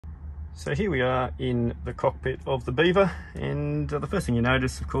So here we are in the cockpit of the Beaver, and the first thing you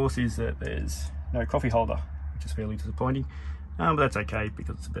notice, of course, is that there's no coffee holder, which is fairly disappointing. But that's okay,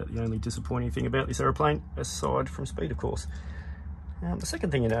 because it's about the only disappointing thing about this aeroplane, aside from speed, of course. The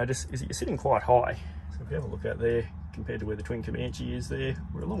second thing you notice is that you're sitting quite high. So if you have a look out there, compared to where the twin Comanche is there,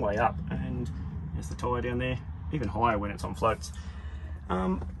 we're a long way up, and there's the tyre down there, even higher when it's on floats.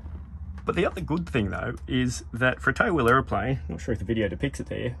 But the other good thing though is that for a tailwheel aeroplane, not sure if the video depicts it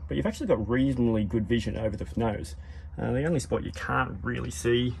there, but you've actually got reasonably good vision over the nose. The only spot you can't really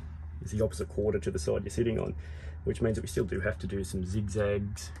see is the opposite quarter to the side you're sitting on, which means that we still do have to do some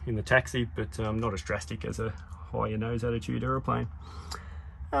zigzags in the taxi, but not as drastic as a higher nose attitude aeroplane.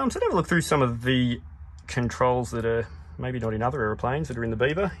 So to have a look through some of the controls that are maybe not in other aeroplanes that are in the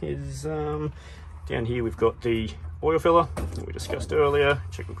Beaver is down here we've got the oil filler that we discussed earlier.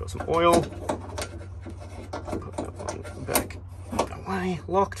 Check we've got some oil. Put that one back away,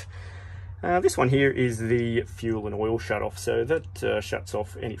 locked. This one here is the fuel and oil shut off, so that shuts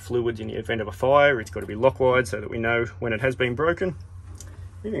off any fluids in the event of a fire. It's got to be lock-wide so that we know when it has been broken.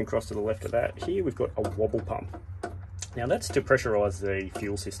 Moving across to the left of that, here we've got a wobble pump. Now that's to pressurise the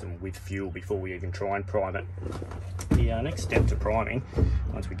fuel system with fuel before we even try and prime it. The next step to priming,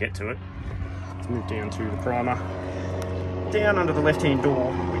 once we get to it, let's move down to the primer. Down under the left-hand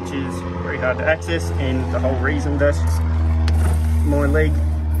door, which is very hard to access, and the whole reason that my leg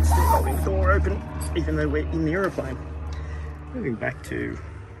is still holding the door open, even though we're in the aeroplane. Moving back to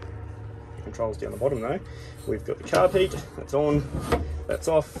the controls down the bottom though, we've got the carb heat, that's on, that's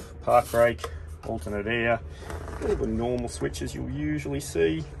off, park brake, alternate air, all the normal switches you'll usually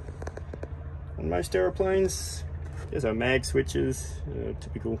see on most aeroplanes. There's our mag switches,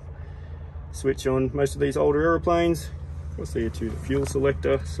 typical switch on most of these older aeroplanes. Across there to the fuel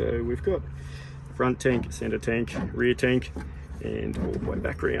selector, so we've got front tank, center tank, rear tank, and all the way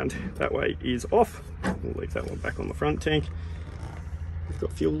back around that way is off. We'll leave that one back on the front tank. We've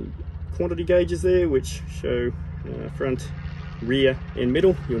got fuel quantity gauges there which show front, rear and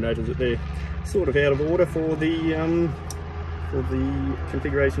middle. You'll notice that they're sort of out of order for the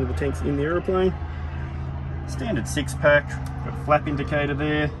configuration of the tanks in the aeroplane. Standard 6-pack, got a flap indicator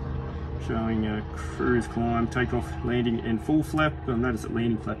there showing cruise, climb, takeoff, landing and full flap. Notice that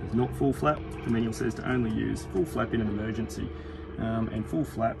landing flap is not full flap. The manual says to only use full flap in an emergency, and full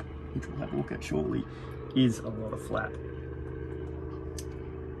flap, which we'll have a look at shortly, is a lot of flap.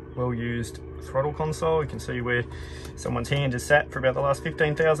 Well used throttle console. You can see where someone's hand is sat for about the last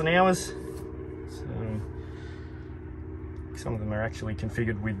 15,000 hours. So some of them are actually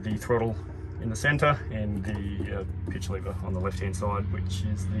configured with the throttle in the center and the pitch lever on the left hand side, which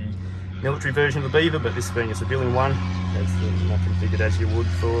is the military version of the Beaver, but this being a civilian one, has them not configured as you would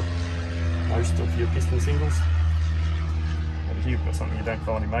for most of your piston singles. Over here we've got something you don't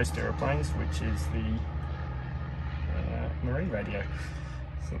find in most aeroplanes, which is the marine radio.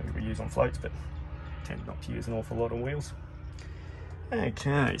 Something we use on floats, but tend not to use an awful lot on wheels.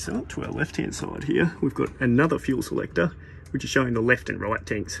 Okay, so up to our left hand side here, we've got another fuel selector, which is showing the left and right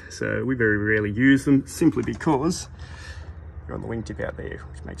tanks. So we very rarely use them simply because you're on the wingtip out there,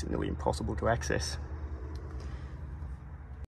 which makes it nearly impossible to access.